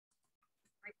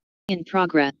In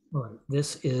progress. All right,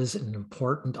 this is an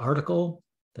important article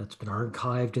that's been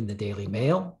archived in the Daily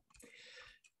Mail.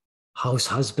 House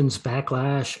husbands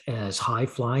backlash as high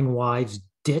flying wives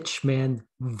ditch men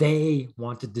they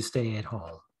wanted to stay at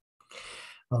home.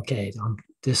 Okay,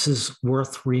 this is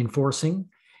worth reinforcing.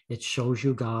 It shows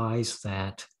you guys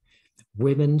that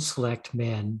women select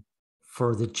men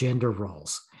for the gender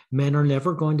roles. Men are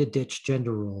never going to ditch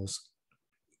gender roles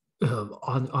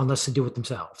unless they do it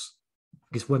themselves,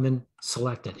 because women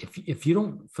select it. If you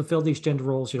don't fulfill these gender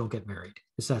roles, you don't get married.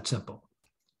 It's that simple.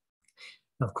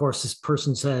 Of course, this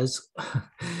person says,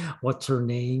 what's her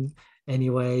name?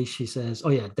 Anyway, she says, oh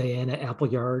yeah, Diana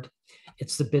Appleyard.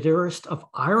 It's the bitterest of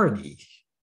irony.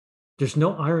 There's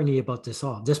no irony about this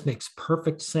all. This makes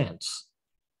perfect sense.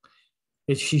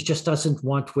 She just doesn't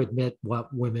want to admit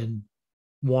what women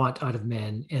want out of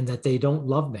men and that they don't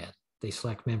love men. They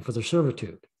select men for their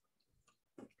servitude.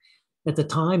 At the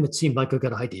time, it seemed like a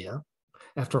good idea.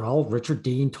 After all, Richard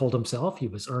Dean told himself he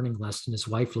was earning less than his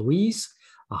wife, Louise,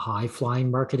 a high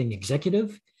flying marketing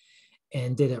executive.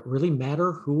 And did it really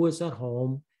matter who was at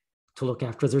home to look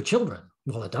after their children?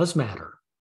 Well, it does matter,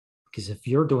 because if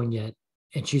you're doing it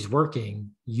and she's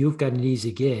working, you've got an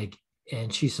easy gig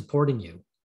and she's supporting you.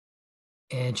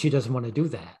 And she doesn't want to do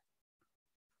that.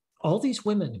 All these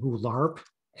women who LARP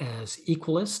as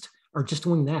equalist are just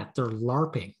doing that. They're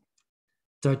LARPing.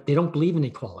 They don't believe in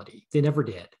equality. They never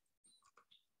did.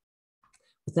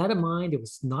 With that in mind, it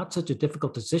was not such a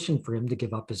difficult decision for him to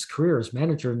give up his career as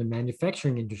manager in the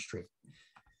manufacturing industry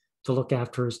to look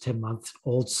after his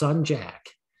 10-month-old son, Jack.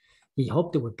 He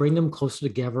hoped it would bring them closer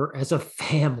together as a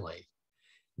family.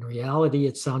 In reality,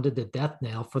 it sounded the death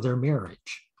knell for their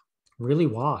marriage. Really,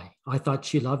 why? I thought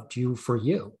she loved you for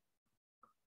you.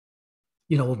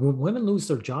 You know, when women lose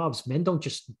their jobs, men don't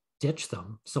just ditch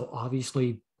them. So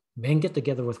obviously, men get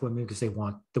together with women because they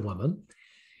want the woman.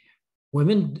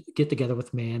 Women get together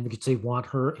with men because they want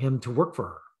him to work for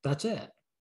her. That's it.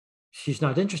 She's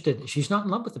not interested. She's not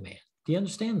in love with the man. Do you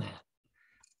understand that?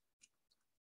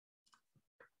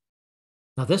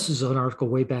 Now, this is an article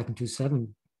way back in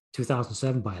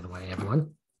 2007, by the way,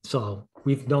 everyone. So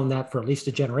we've known that for at least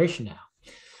a generation now.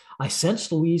 I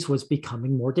sensed Louise was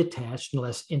becoming more detached and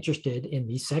less interested in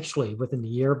me sexually within the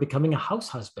year of becoming a house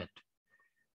husband.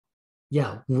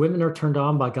 Yeah, women are turned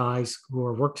on by guys who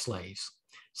are work slaves,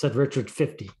 said Richard,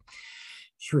 50.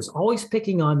 She was always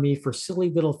picking on me for silly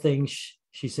little things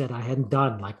she said I hadn't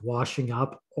done, like washing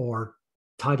up or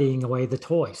tidying away the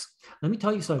toys. Let me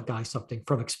tell you guys something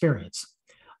from experience.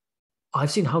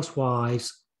 I've seen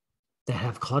housewives that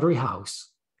have a cluttery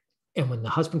house, and when the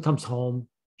husband comes home,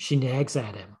 she nags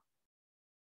at him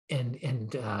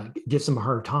and gives him a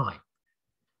hard time.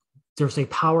 There's a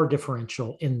power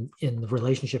differential in the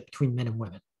relationship between men and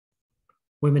women.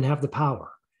 Women have the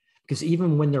power because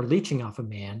even when they're leeching off a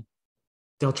man,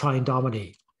 they'll try and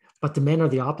dominate. But the men are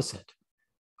the opposite.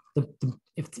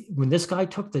 When this guy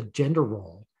took the gender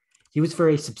role, he was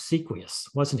very obsequious,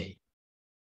 wasn't he?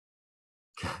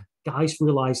 Guys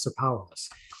realized they're powerless.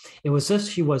 It was as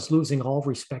if she was losing all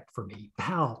respect for me.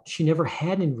 Pal, she never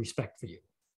had any respect for you.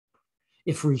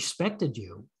 If respected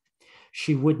you,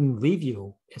 she wouldn't leave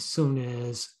you as soon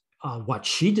as what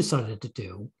she decided to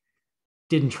do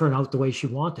didn't turn out the way she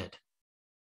wanted.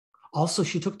 Also,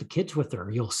 she took the kids with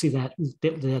her. You'll see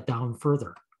that down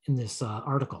further in this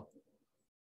article.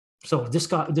 So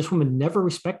this woman never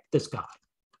respected this guy.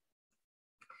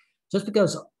 Just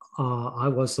because I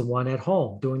was the one at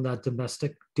home doing the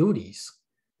domestic duties.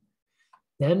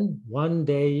 Then one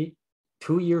day,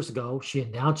 2 years ago, she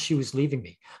announced she was leaving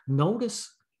me.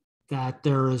 Notice that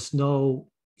there is no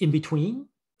in between.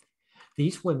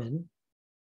 These women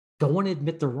don't want to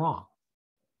admit they're wrong.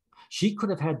 She could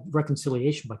have had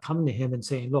reconciliation by coming to him and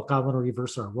saying, look, I want to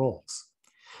reverse our roles.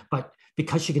 But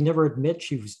because she can never admit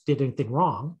she did anything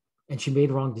wrong and she made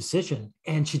a wrong decision,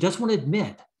 and she doesn't want to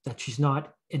admit that she's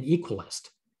not an equalist.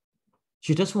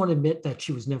 She doesn't want to admit that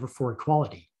she was never for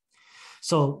equality.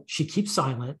 So she keeps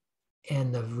silent,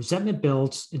 and the resentment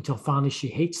builds until finally she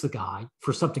hates the guy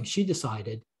for something she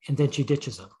decided, and then she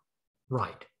ditches him.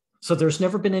 Right. So there's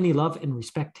never been any love and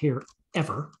respect here,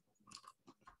 ever.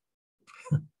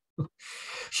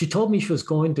 She told me she was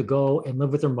going to go and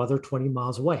live with her mother 20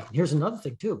 miles away. And here's another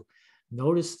thing, too.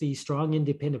 Notice the strong,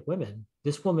 independent women.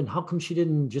 This woman, how come she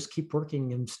didn't just keep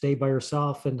working and stay by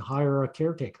herself and hire a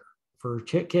caretaker for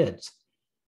her kids?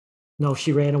 No,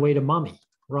 she ran away to mommy.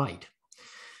 Right.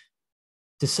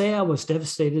 To say I was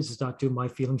devastated does not do my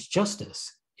feelings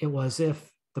justice. It was as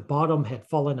if the bottom had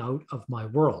fallen out of my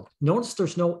world. Notice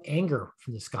there's no anger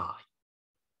from this guy.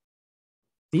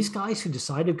 These guys who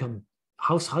decide to become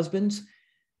house husbands,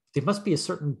 they must be a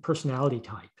certain personality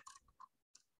type.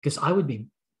 because I would be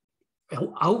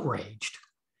outraged.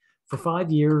 For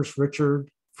 5 years, Richard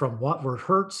from Watford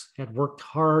Hertz had worked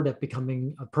hard at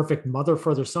becoming a perfect mother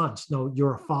for their sons. No,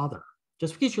 you're a father.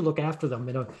 Just because you look after them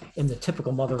in the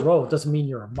typical mother role doesn't mean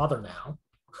you're a mother now.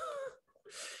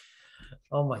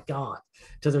 Oh my God.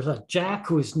 So there's a Jack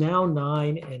who is now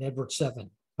 9 and Edward 7.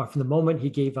 But from the moment he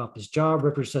gave up his job,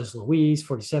 Ripper says Louise,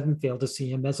 47, failed to see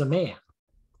him as a man.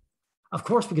 Of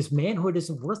course, because manhood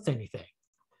isn't worth anything.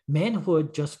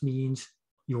 Manhood just means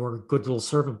you're a good little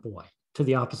servant boy to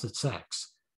the opposite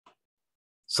sex.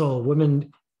 So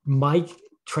women might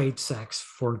trade sex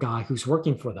for a guy who's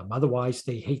working for them. Otherwise,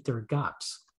 they hate their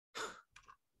guts.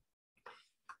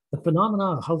 The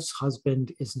phenomenon of house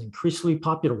husband is an increasingly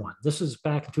popular one. This is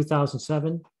back in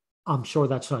 2007. I'm sure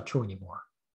that's not true anymore,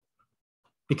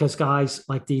 because guys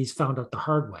like these found out the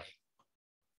hard way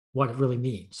what it really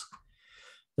means.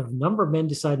 The number of men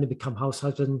deciding to become house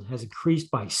husband has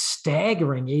increased by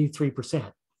staggering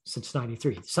 83% since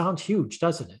 93. Sounds huge,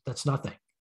 doesn't it? That's nothing.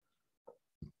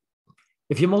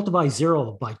 If you multiply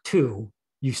 0 by 2,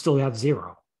 you still have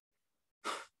 0.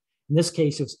 In this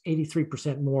case, it was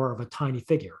 83% more of a tiny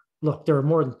figure. Look, there are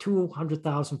more than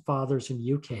 200,000 fathers in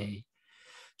the UK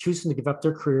choosing to give up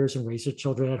their careers and raise their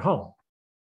children at home.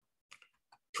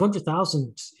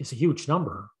 200,000 is a huge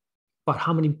number, but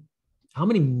how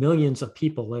many millions of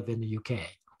people live in the UK?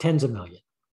 Tens of millions.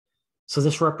 So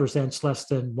this represents less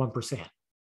than 1%.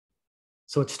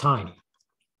 So it's tiny.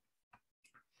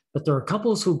 But there are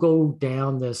couples who go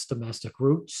down this domestic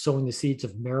route, sowing the seeds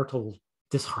of marital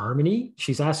disharmony.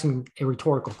 She's asking a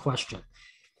rhetorical question.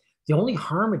 The only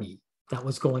harmony that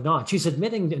was going on, she's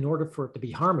admitting in order for it to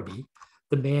be harmony,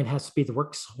 the man has to be the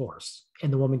workhorse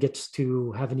and the woman gets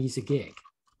to have an easy gig.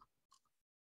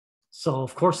 So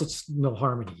of course it's no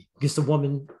harmony because the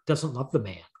woman doesn't love the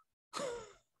man.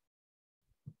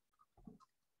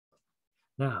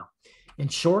 Now, in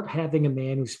short, having a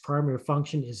man whose primary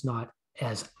function is not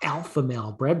as alpha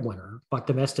male breadwinner, but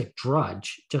domestic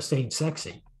drudge just ain't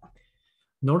sexy.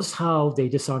 Notice how they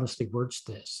dishonestly words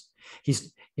this.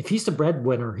 If he's the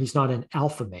breadwinner, he's not an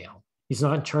alpha male. He's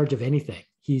not in charge of anything.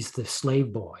 He's the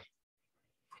slave boy.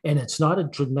 And it's not a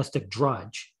domestic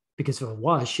drudge, because if it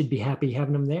was, she'd be happy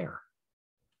having him there.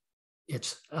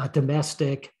 It's a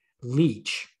domestic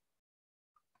leech.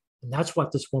 And that's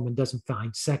what this woman doesn't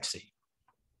find sexy.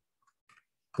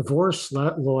 Divorce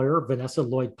lawyer Vanessa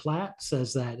Lloyd Platt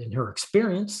says that in her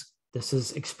experience, this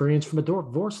is experience from a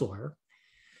divorce lawyer,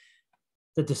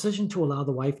 the decision to allow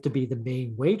the wife to be the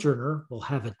main wage earner will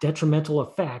have a detrimental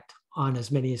effect on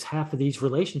as many as half of these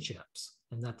relationships,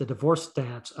 and that the divorce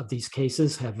stats of these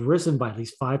cases have risen by at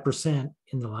least 5%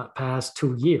 in the past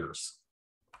 2 years.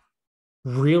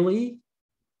 Really,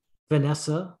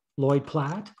 Vanessa Lloyd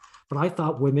Platt? But I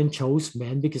thought women chose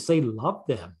men because they loved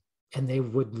them, and they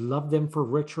would love them for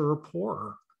richer or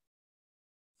poorer,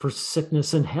 for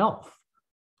sickness and health.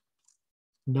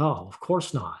 No, of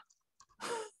course not.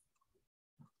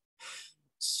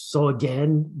 So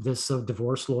again, this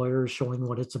divorce lawyer is showing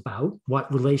what it's about,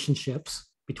 what relationships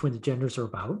between the genders are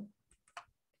about.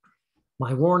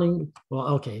 My warning, well,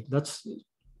 okay, let's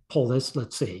pull this,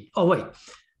 let's see. Oh, wait,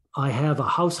 I have a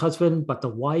house husband, but the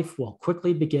wife will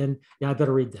quickly begin, I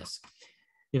better read this.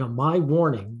 My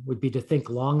warning would be to think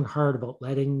long and hard about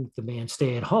letting the man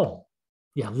stay at home.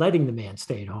 Yeah, letting the man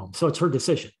stay at home. So it's her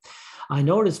decision. I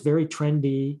know it is very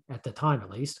trendy, at the time at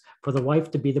least, for the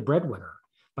wife to be the breadwinner.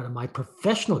 But in my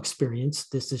professional experience,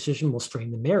 this decision will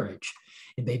strain the marriage.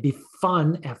 It may be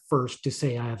fun at first to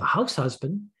say I have a house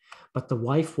husband, but the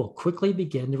wife will quickly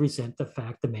begin to resent the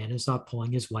fact the man is not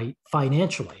pulling his weight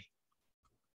financially.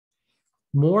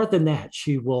 More than that,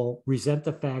 she will resent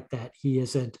the fact that he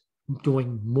isn't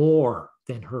doing more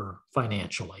than her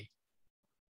financially.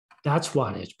 That's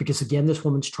what it is. Because again, this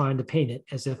woman's trying to paint it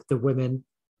as if the women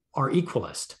are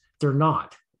equalist. They're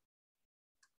not.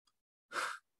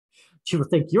 She would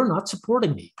think, you're not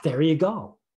supporting me. There you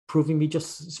go. Proving me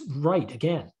just right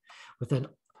again. Within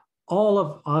all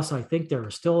of us, I think there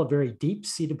is still a very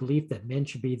deep-seated belief that men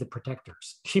should be the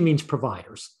protectors. She means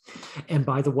providers. And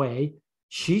by the way,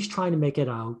 she's trying to make it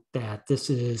out that this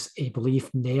is a belief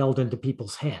nailed into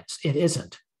people's heads. It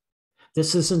isn't.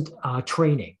 This isn't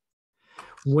training.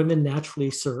 Women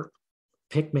naturally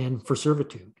pick men for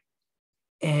servitude.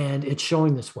 And it's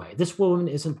showing this way. This woman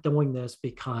isn't doing this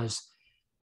because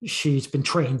she's been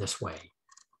trained this way.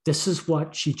 This is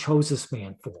what she chose this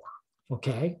man for,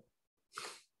 okay?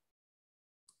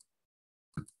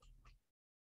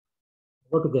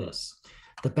 Look at this.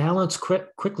 The balance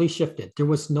quickly shifted. There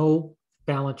was no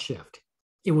balance shift.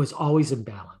 It was always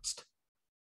imbalanced.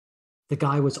 The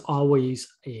guy was always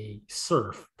a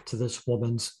serf to this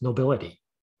woman's nobility.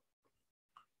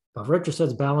 But Richard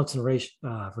says balance in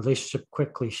relationship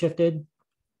quickly shifted.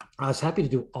 I was happy to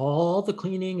do all the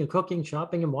cleaning and cooking,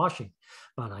 shopping and washing,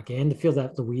 but I began to feel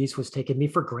that Louise was taking me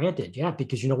for granted. Yeah,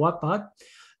 because you know what, bud?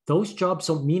 Those jobs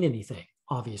don't mean anything,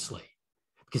 obviously,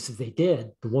 because if they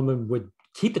did, the woman would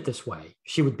keep it this way.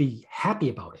 She would be happy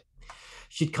about it.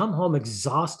 She'd come home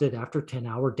exhausted after a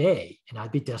 10-hour day, and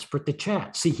I'd be desperate to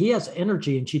chat. See, he has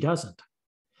energy and she doesn't,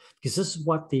 because this is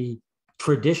what the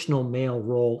traditional male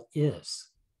role is.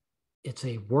 It's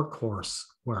a workhorse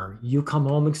where you come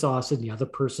home exhausted and the other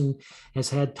person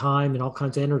has had time and all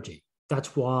kinds of energy.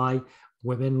 That's why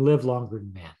women live longer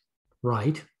than men,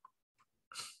 right?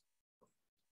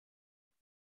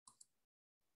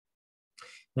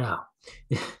 Now,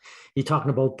 he's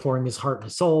talking about pouring his heart and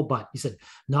his soul, but he said,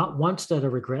 not once did I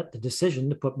regret the decision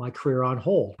to put my career on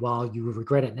hold. Well, you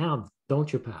regret it now,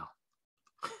 don't you, pal?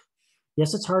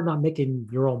 Yes, it's hard not making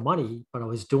your own money, but I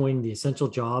was doing the essential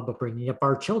job of bringing up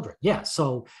our children. Yeah,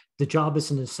 so the job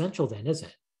isn't essential then, is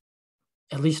it?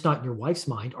 At least not in your wife's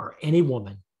mind or any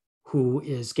woman who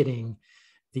is getting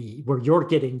where you're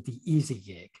getting the easy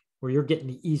gig, where you're getting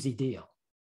the easy deal.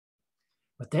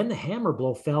 But then the hammer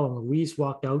blow fell and Louise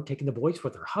walked out taking the boys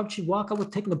with her. How'd she walk out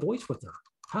with taking the boys with her?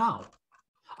 How?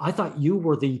 I thought you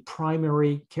were the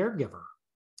primary caregiver,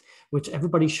 which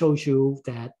everybody shows you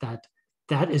that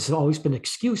has always been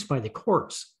excused by the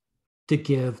courts to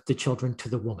give the children to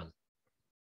the woman.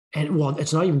 And well,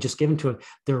 it's not even just given to her.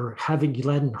 They're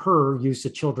letting her use the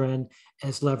children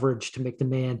as leverage to make the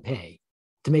man pay,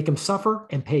 to make him suffer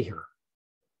and pay her.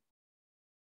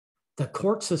 The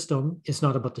court system is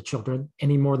not about the children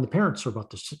any more than the parents are about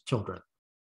the children.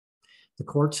 The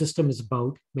court system is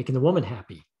about making the woman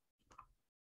happy.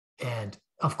 And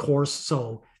of course,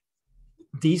 so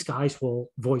these guys will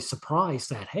voice surprise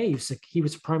that, hey, he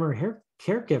was a primary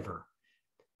caregiver.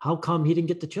 How come he didn't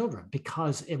get the children?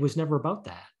 Because it was never about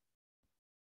that.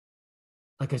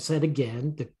 Like I said,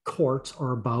 again, the courts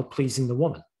are about pleasing the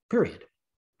woman, period,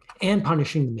 and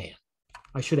punishing the man.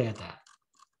 I should add that.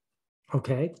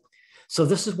 Okay. So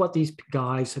this is what these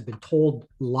guys have been told,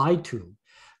 lied to,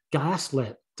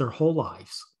 gaslit their whole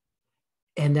lives.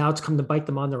 And now it's come to bite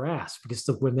them on their ass because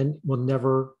the women will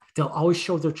never, they'll always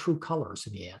show their true colors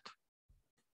in the end.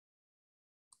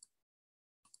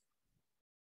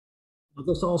 But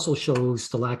this also shows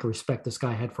the lack of respect this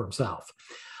guy had for himself.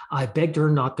 I begged her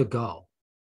not to go.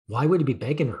 Why would he be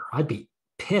begging her? I'd be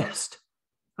pissed.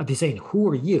 I'd be saying, who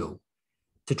are you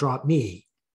to drop me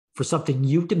for something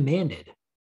you demanded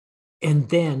and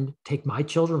then take my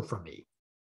children from me?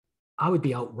 I would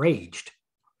be outraged.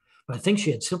 But I think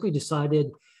she had simply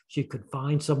decided she could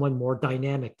find someone more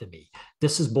dynamic than me.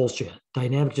 This is bullshit.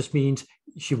 Dynamic just means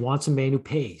she wants a man who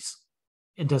pays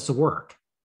and does the work.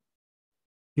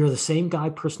 You're the same guy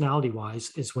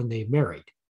personality-wise as when they married,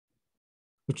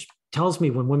 which tells me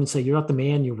when women say you're not the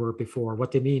man you were before,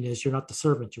 what they mean is you're not the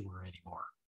servant you were anymore.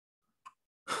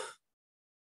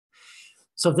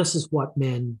 So this is what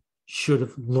men should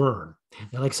have learned.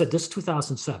 Now, like I said, this is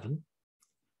 2007.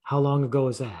 How long ago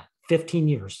is that? 15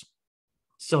 years.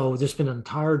 So there's been an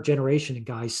entire generation of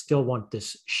guys still want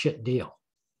this shit deal.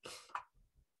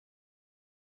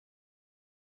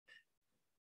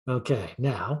 Okay,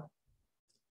 now.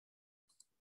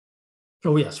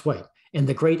 Oh, yes, wait. And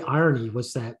the great irony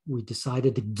was that we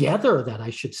decided together that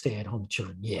I should stay at home with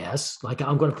children. Yes, like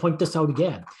I'm going to point this out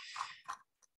again.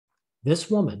 This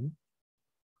woman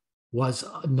was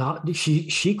not,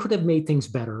 she could have made things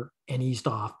better and eased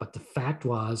off, but the fact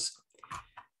was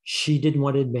she didn't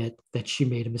want to admit that she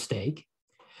made a mistake.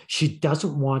 She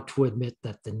doesn't want to admit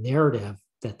that the narrative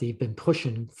that they've been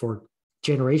pushing for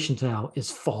generations now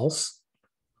is false.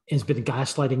 It's been a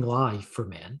gaslighting lie for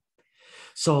men.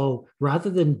 So rather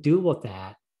than deal with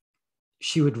that,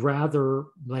 she would rather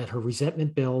let her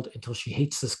resentment build until she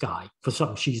hates this guy for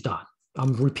something she's done.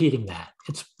 I'm repeating that.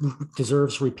 It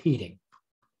deserves repeating.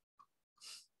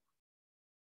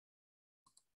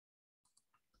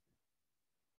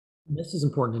 This is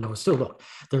important to know. Still, look,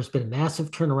 there's been a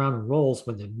massive turnaround in roles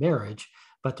within marriage,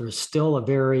 but there's still a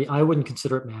very, I wouldn't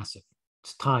consider it massive.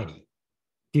 It's tiny.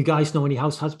 Do you guys know any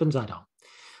house husbands? I don't.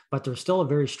 But there's still a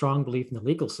very strong belief in the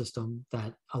legal system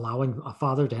that allowing a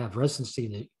father to have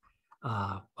residency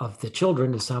of the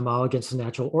children is somehow against the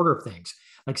natural order of things.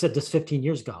 Like I said, this 15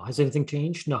 years ago. Has anything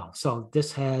changed? No. So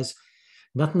this has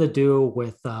nothing to do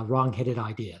with wrong-headed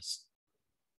ideas.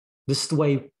 This is the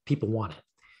way people want it.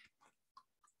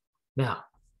 Now,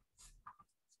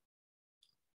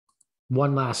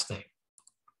 one last thing.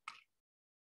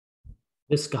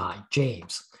 This guy,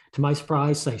 James, to my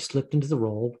surprise, I slipped into the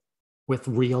role with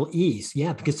real ease.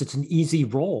 Yeah, because it's an easy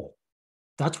role.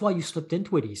 That's why you slipped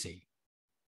into it easy.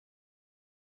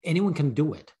 Anyone can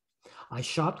do it. I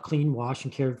shopped, cleaned, washed,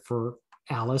 and cared for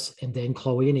Alice and then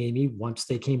Chloe and Amy once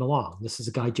they came along. This is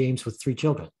a guy, James, with 3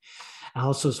 children.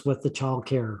 Alice was with the child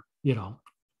care,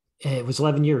 it was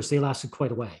 11 years. They lasted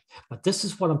quite a way. But this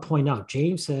is what I'm pointing out.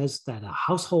 James says that a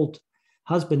household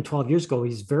husband 12 years ago,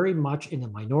 he's very much in the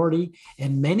minority,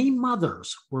 and many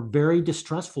mothers were very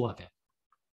distrustful of him.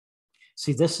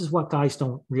 See, this is what guys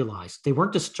don't realize. They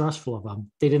weren't distrustful of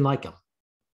him. They didn't like him.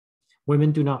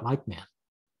 Women do not like men.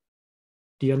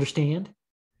 Do you understand?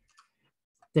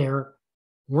 There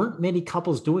weren't many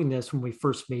couples doing this when we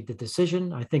first made the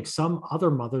decision. I think some other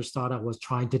mothers thought I was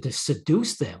trying to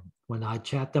seduce them when I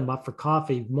chat them up for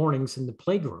coffee mornings in the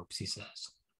playgroups, he says.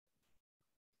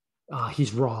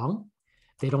 He's wrong.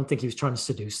 They don't think he was trying to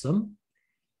seduce them,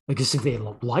 because if they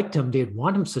liked him, they'd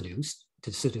want him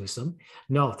to seduce them.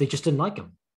 No, they just didn't like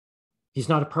him. He's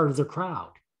not a part of their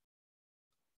crowd.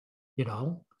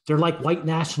 They're like white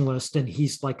nationalists and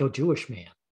he's like a Jewish man.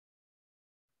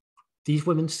 These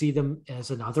women see them as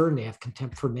another and they have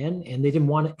contempt for men, and they didn't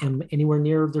want him anywhere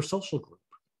near their social group.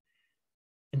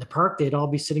 In the park, they'd all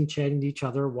be sitting chatting to each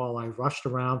other while I rushed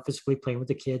around physically playing with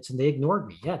the kids, and they ignored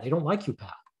me. Yeah, they don't like you,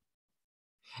 pal.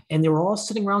 And they were all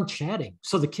sitting around chatting.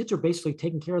 So the kids are basically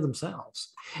taking care of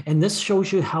themselves. And this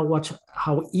shows you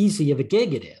how easy of a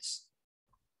gig it is.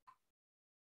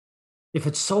 If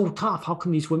it's so tough, how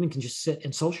come these women can just sit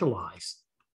and socialize?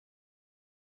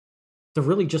 They're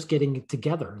really just getting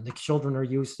together, and the children are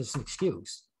used as an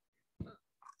excuse.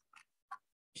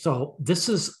 So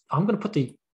I'm going to put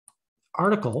the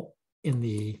article in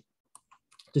the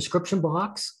description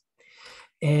box,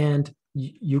 and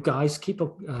you guys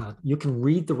you can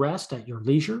read the rest at your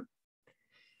leisure.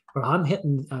 But I'm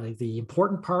hitting the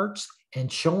important parts and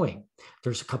showing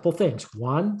there's a couple things.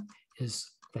 One is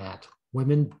that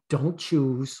women don't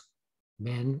choose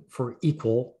men for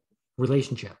equal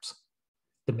relationships.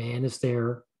 The man is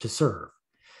there to serve.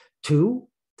 2,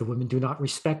 the women do not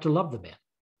respect or love the men,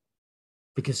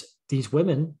 because these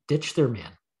women ditch their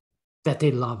men that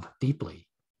they love deeply,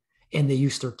 and they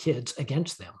use their kids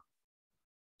against them.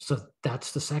 So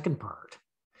that's the second part.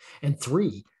 And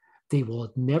 3, they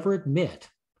will never admit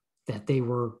that they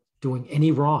were doing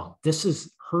any wrong. This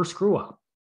is her screw up.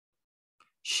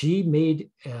 She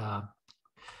made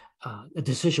a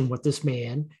decision with this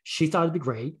man. She thought it'd be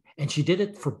great. And she did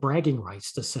it for bragging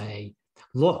rights, to say,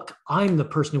 look, I'm the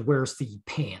person who wears the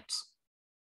pants.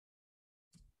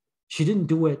 She didn't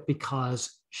do it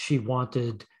because she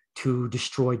wanted to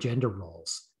destroy gender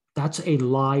roles. That's a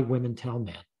lie women tell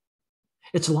men.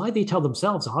 It's a lie they tell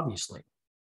themselves, obviously.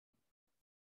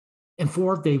 And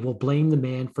 4, they will blame the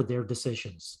man for their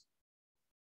decisions.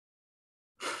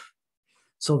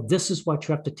 So this is what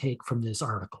you have to take from this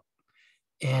article.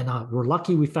 And we're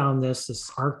lucky we found this. This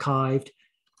is archived.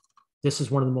 This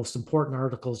is one of the most important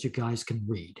articles you guys can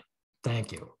read.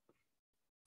 Thank you.